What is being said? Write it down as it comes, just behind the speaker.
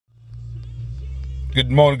Good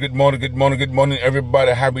morning,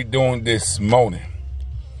 everybody. How we doing this morning?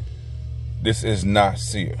 This is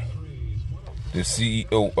Nasir, the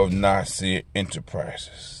CEO of Nasir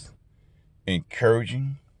Enterprises,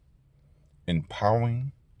 encouraging,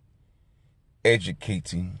 empowering,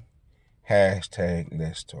 educating,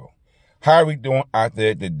 #Let's Talk. How are we doing out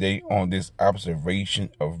there today on this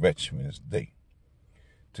observation of Veterans Day?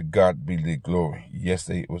 To God be the glory.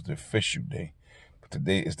 Yesterday was the official day, but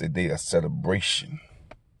today is the day of celebration.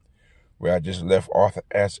 Where I just left Arthur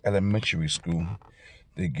Ashe Elementary School,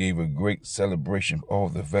 they gave a great celebration of all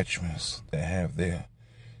the veterans that have their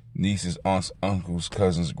nieces, aunts, uncles,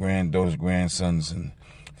 cousins, granddaughters, grandsons, and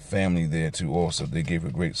family there too also. They gave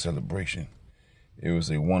a great celebration. It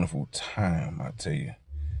was a wonderful time, I tell you.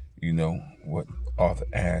 You know what Arthur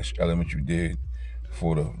Ashe Elementary did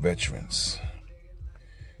for the veterans.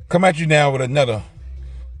 Come at you now with another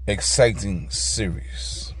exciting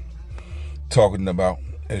series. Talking about,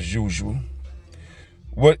 as usual,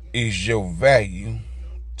 what is your value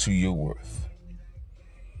to your worth?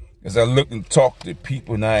 As I look and talk to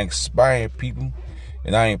people and I inspire people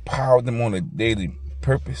and I empower them on a daily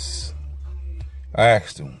purpose, I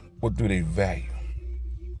ask them, what do they value?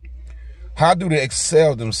 How do they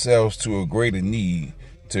excel themselves to a greater need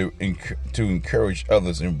to encourage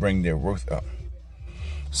others and bring their worth up?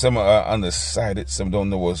 Some are undecided, some don't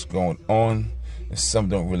know what's going on, and some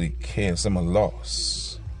don't really care, some are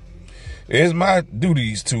lost. It is my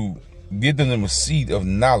duties to give them a seed of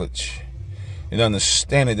knowledge and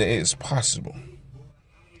understanding that it is possible.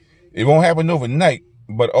 It won't happen overnight,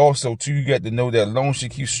 but also too, you got to know that as long as you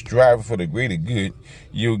keep striving for the greater good,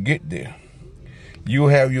 you'll get there. You'll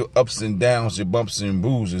have your ups and downs, your bumps and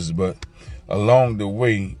bruises, but along the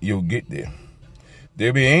way, you'll get there.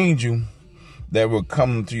 There'll be an angel that will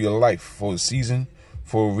come into your life for a season,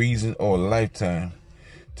 for a reason, or a lifetime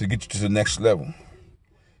to get you to the next level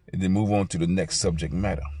and then move on to the next subject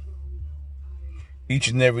matter. Each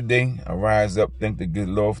and every day, I rise up, thank the good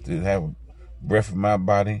Lord to have breath in my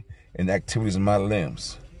body and activities in my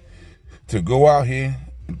limbs. To go out here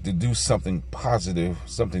and to do something positive,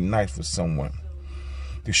 something nice for someone.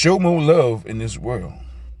 To show more love in this world.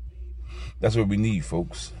 That's what we need,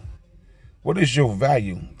 folks. What is your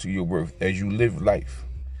value to your worth as you live life,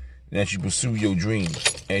 and as you pursue your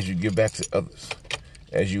dreams, as you give back to others,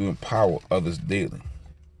 as you empower others daily?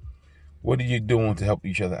 What are you doing to help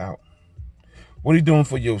each other out? What are you doing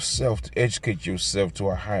for yourself to educate yourself to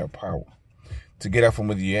a higher power, to get out from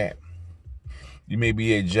where you're at? You may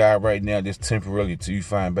be at a job right now just temporarily till you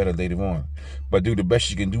find better later on, but do the best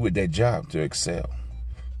you can do with that job to excel.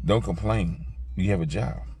 Don't complain. You have a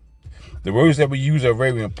job. The words that we use are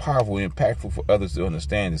very powerful and impactful for others to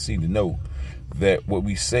understand and see, to know that what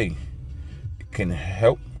we say can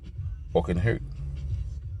help or can hurt.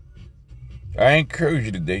 I encourage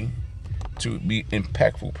you today to be an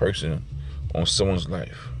impactful person on someone's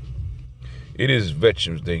life. It is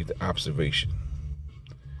Veterans Day, the observation.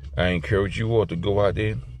 I encourage you all to go out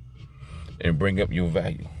there and bring up your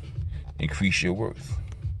value, increase your worth.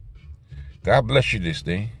 God bless you this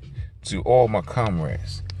day. To all my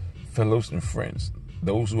comrades, fellows and friends,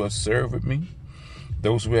 those who have served with me,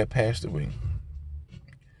 those who have passed away,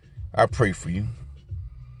 I pray for you,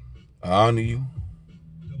 I honor you,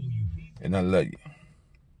 and I love you.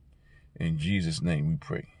 In Jesus' name we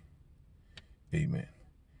pray. Amen.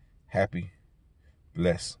 Happy,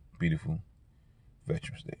 blessed, beautiful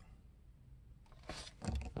Veterans Day.